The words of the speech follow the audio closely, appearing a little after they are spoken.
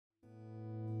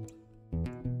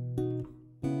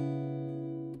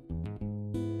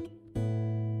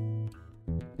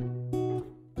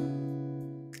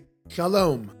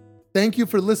Shalom. Thank you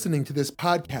for listening to this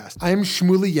podcast. I am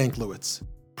Shmuley Yanklowitz,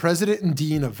 President and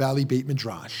Dean of Valley Beit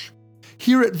Midrash.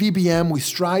 Here at VBM, we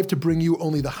strive to bring you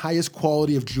only the highest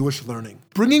quality of Jewish learning,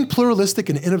 bringing pluralistic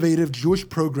and innovative Jewish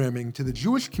programming to the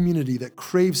Jewish community that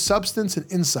craves substance and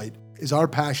insight is our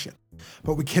passion,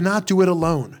 but we cannot do it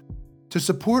alone. To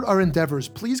support our endeavors,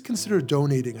 please consider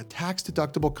donating a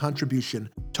tax-deductible contribution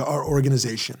to our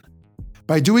organization.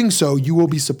 By doing so, you will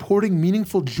be supporting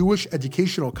meaningful Jewish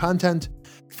educational content,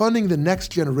 funding the next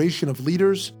generation of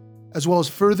leaders, as well as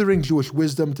furthering Jewish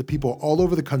wisdom to people all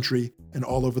over the country and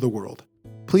all over the world.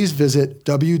 Please visit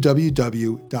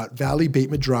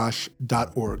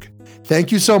www.valleybeitmidrash.org.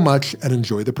 Thank you so much and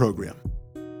enjoy the program.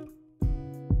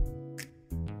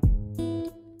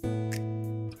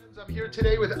 I'm here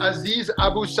today with Aziz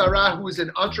Abu Sarah, who is an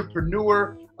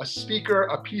entrepreneur, a speaker,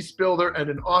 a peace builder, and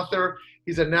an author.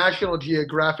 He's a National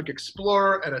Geographic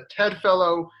Explorer and a TED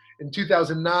Fellow. In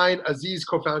 2009, Aziz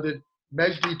co-founded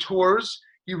Mejdi Tours.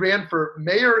 He ran for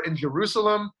mayor in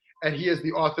Jerusalem, and he is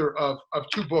the author of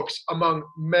two books, among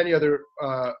many other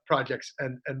projects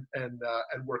and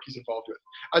work he's involved with.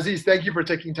 Aziz, thank you for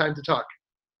taking time to talk.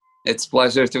 It's a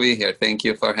pleasure to be here. Thank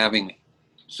you for having me.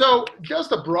 So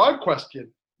just a broad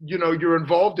question. You know, you're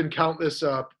involved in countless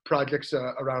projects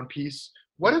around peace.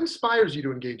 What inspires you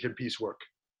to engage in peace work?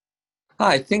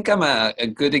 I think I'm a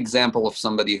good example of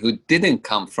somebody who didn't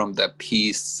come from the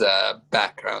peace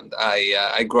background.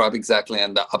 I grew up exactly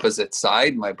on the opposite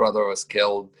side. My brother was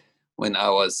killed when I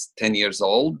was 10 years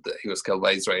old. He was killed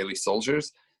by Israeli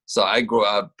soldiers. So I grew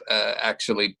up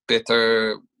actually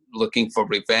bitter, looking for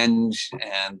revenge,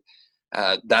 and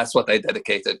that's what I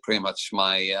dedicated pretty much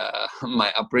my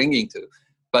upbringing to.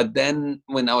 But then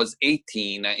when I was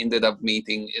 18, I ended up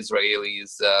meeting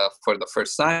Israelis for the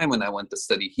first time when I went to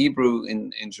study Hebrew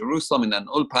in Jerusalem in an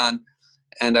ulpan.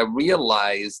 And I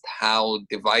realized how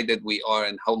divided we are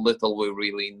and how little we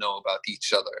really know about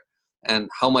each other, and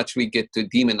how much we get to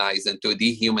demonize and to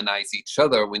dehumanize each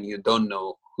other when you don't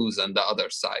know who's on the other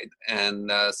side.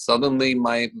 And suddenly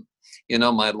my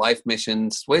life mission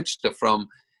switched from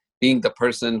being the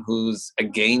person who's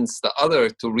against the other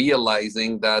to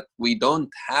realizing that we don't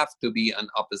have to be on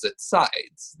opposite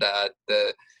sides, that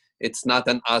it's not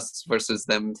an us versus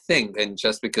them thing. And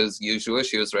just because you're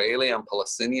Jewish, you're Israeli, I'm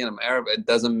Palestinian, I'm Arab, it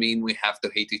doesn't mean we have to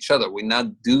hate each other. We're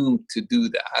not doomed to do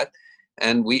that.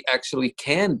 And we actually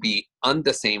can be on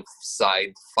the same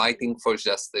side, fighting for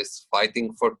justice,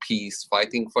 fighting for peace,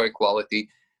 fighting for equality.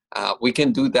 We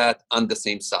can do that on the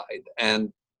same side.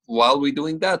 And while we're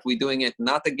doing that, we're doing it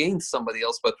not against somebody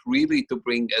else, but really to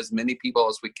bring as many people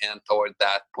as we can toward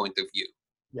that point of view.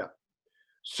 Yeah.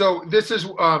 So this is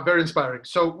very inspiring.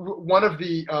 So one of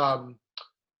the $1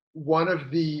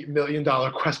 million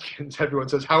questions everyone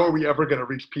says, how are we ever going to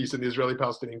reach peace in the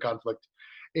Israeli-Palestinian conflict?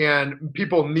 And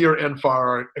people near and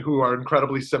far who are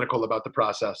incredibly cynical about the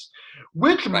process.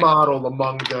 Which model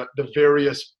among the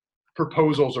various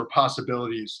proposals or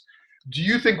possibilities do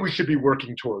you think we should be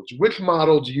working towards? Which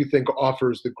model do you think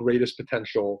offers the greatest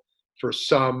potential for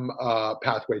some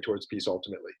pathway towards peace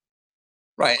ultimately?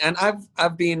 Right, and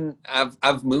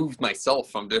I've moved myself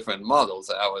from different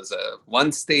models. I was a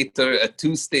one-stater, a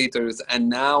two-staters, and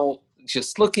now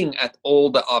just looking at all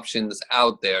the options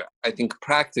out there, I think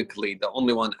practically the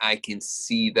only one I can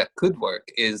see that could work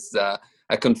is a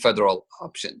confederal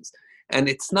options. And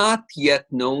it's not yet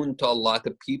known to a lot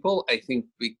of people, I think,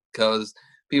 because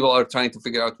people are trying to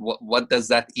figure out what does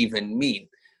that even mean.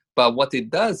 But what it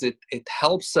does, it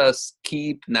helps us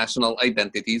keep national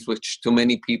identities, which to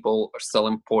many people are still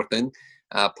important.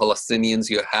 Palestinians,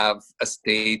 you have a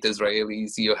state.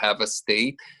 Israelis, you have a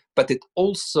state. But it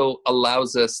also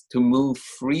allows us to move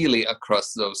freely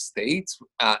across those states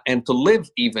and to live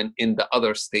even in the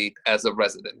other state as a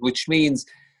resident, which means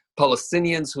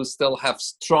Palestinians who still have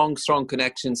strong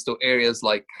connections to areas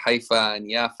like Haifa and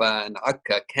Jaffa and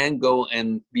Akka can go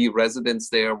and be residents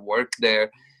there, work there.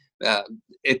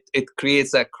 It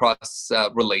creates that cross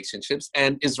relationships.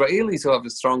 And Israelis who have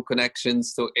strong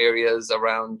connections to areas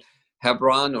around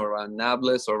Hebron or around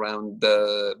Nablus or around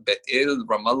Beit El,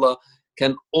 Ramallah,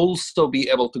 can also be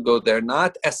able to go there,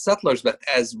 not as settlers, but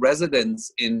as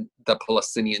residents in the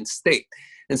Palestinian state.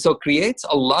 And so it creates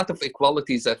a lot of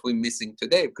equalities that we're missing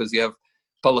today, because you have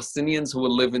Palestinians who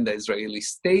will live in the Israeli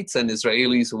states and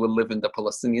Israelis who will live in the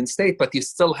Palestinian state, but you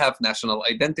still have national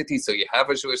identity. So you have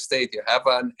a Jewish state, you have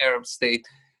an Arab state,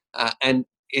 and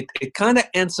it kind of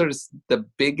answers the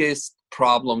biggest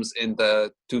problems in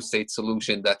the two-state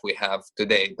solution that we have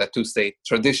today, the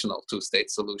traditional two-state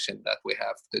solution that we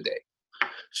have today.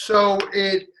 So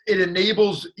it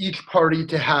enables each party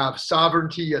to have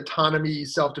sovereignty, autonomy,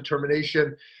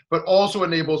 self-determination, but also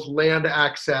enables land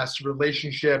access,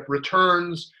 relationship,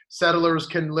 returns. Settlers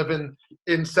can live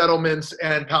in settlements,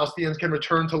 and Palestinians can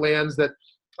return to lands that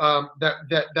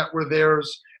were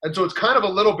theirs. And so it's kind of a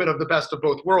little bit of the best of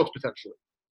both worlds, potentially.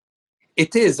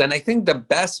 It is. And I think the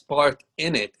best part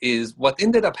in it is what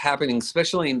ended up happening,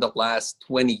 especially in the last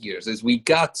 20 years, is we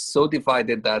got so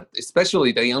divided that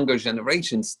especially the younger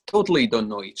generations totally don't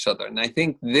know each other. And I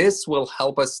think this will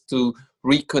help us to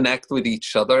reconnect with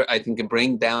each other. I think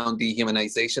bring down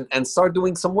dehumanization and start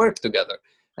doing some work together.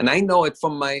 And I know it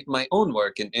from my own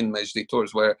work in Majdi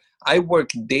Tours, where I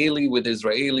work daily with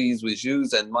Israelis, with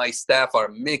Jews, and my staff are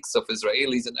a mix of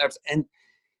Israelis and Arabs. And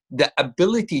the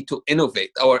ability to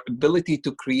innovate, our ability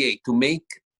to create, to make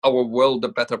our world a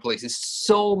better place is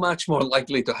so much more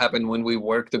likely to happen when we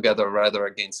work together rather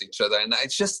against each other. And I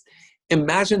just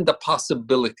imagine the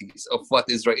possibilities of what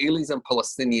Israelis and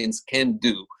Palestinians can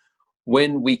do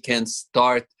when we can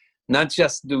start not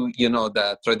just do,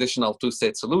 the traditional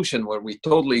two-state solution where we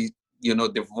totally,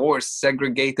 divorce,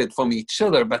 segregated from each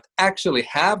other, but actually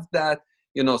have that,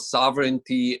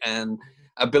 sovereignty and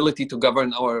ability to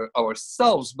govern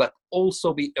ourselves, but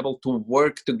also be able to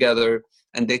work together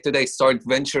and day-to-day start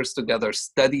ventures together,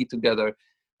 study together.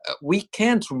 We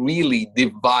can't really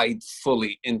divide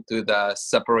fully into the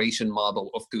separation model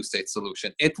of two-state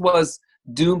solution. It was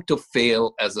doomed to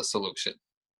fail as a solution.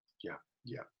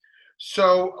 Yeah.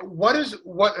 So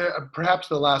perhaps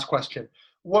the last question,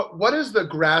 what is the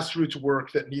grassroots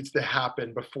work that needs to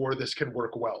happen before this can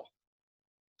work well?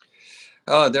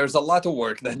 There's a lot of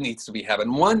work that needs to be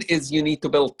happening. One is you need to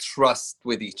build trust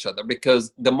with each other,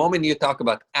 because the moment you talk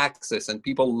about access and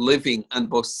people living on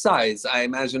both sides, I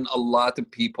imagine a lot of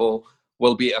people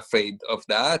will be afraid of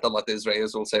that. A lot of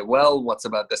Israelis will say, well, what's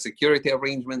about the security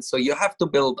arrangements? So you have to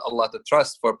build a lot of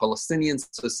trust for Palestinians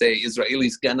to say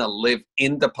Israelis gonna live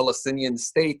in the Palestinian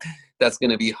state. That's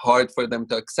gonna be hard for them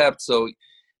to accept. So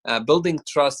building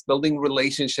trust, building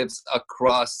relationships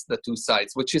across the two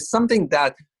sides, which is something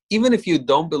that even if you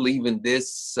don't believe in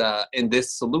this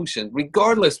solution,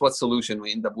 regardless what solution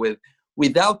we end up with,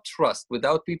 without trust,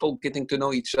 without people getting to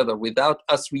know each other, without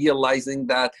us realizing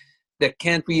that there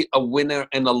can't be a winner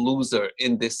and a loser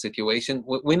in this situation,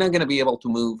 we're not going to be able to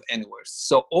move anywhere.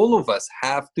 So all of us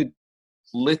have to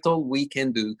little we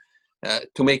can do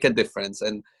to make a difference.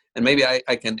 And maybe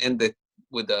I can end it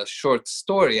with a short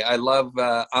story. I love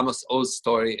Amos Oz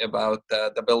story about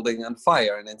the building on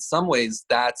fire. And in some ways,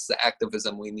 that's the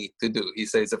activism we need to do. He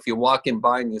says, if you're walking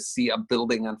by and you see a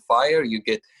building on fire, you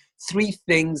get 3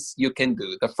 things you can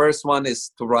do. The first one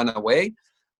is to run away,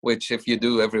 which if you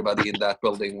do, everybody in that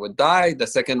building would die. The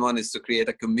second one is to create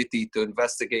a committee to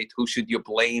investigate who should you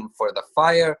blame for the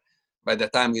fire. By the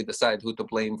time you decide who to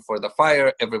blame for the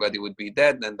fire, everybody would be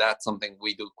dead. And that's something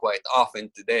we do quite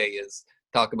often today, is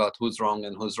talk about who's wrong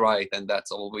and who's right, and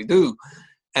that's all we do.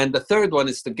 And the third one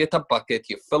is to get a bucket,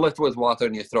 you fill it with water,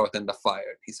 and you throw it in the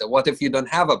fire. He said, what if you don't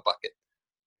have a bucket?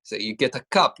 So you get a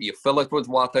cup, you fill it with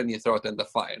water, and you throw it in the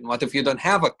fire. And what if you don't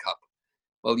have a cup?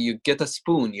 Well, you get a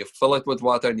spoon, you fill it with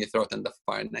water, and you throw it in the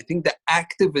fire. And I think the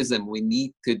activism we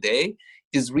need today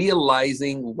is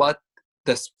realizing what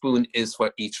the spoon is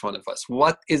for each one of us.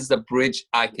 What is the bridge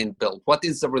I can build? What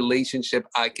is the relationship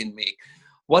I can make?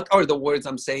 What are the words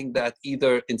I'm saying that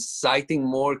either inciting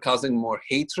more, causing more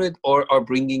hatred, or are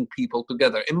bringing people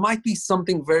together? It might be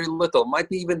something very little, might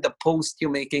be even the post you're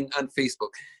making on Facebook.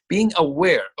 Being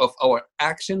aware of our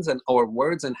actions and our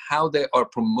words and how they are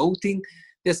promoting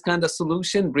this kind of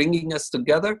solution, bringing us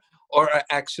together, or are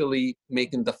actually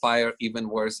making the fire even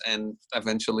worse and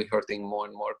eventually hurting more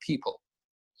and more people.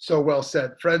 So well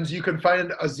said. Friends, you can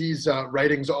find Aziz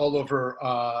writings all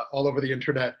over the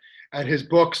internet. And his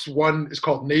books, one is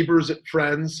called Neighbors,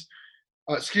 Friends,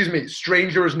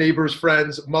 Strangers, Neighbors,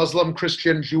 Friends, Muslim,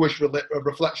 Christian, Jewish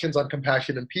Reflections on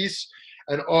Compassion and Peace.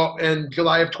 And in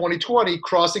July of 2020,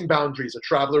 Crossing Boundaries, A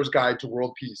Traveler's Guide to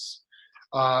World Peace.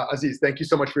 Aziz, thank you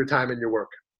so much for your time and your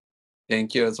work.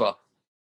 Thank you as well.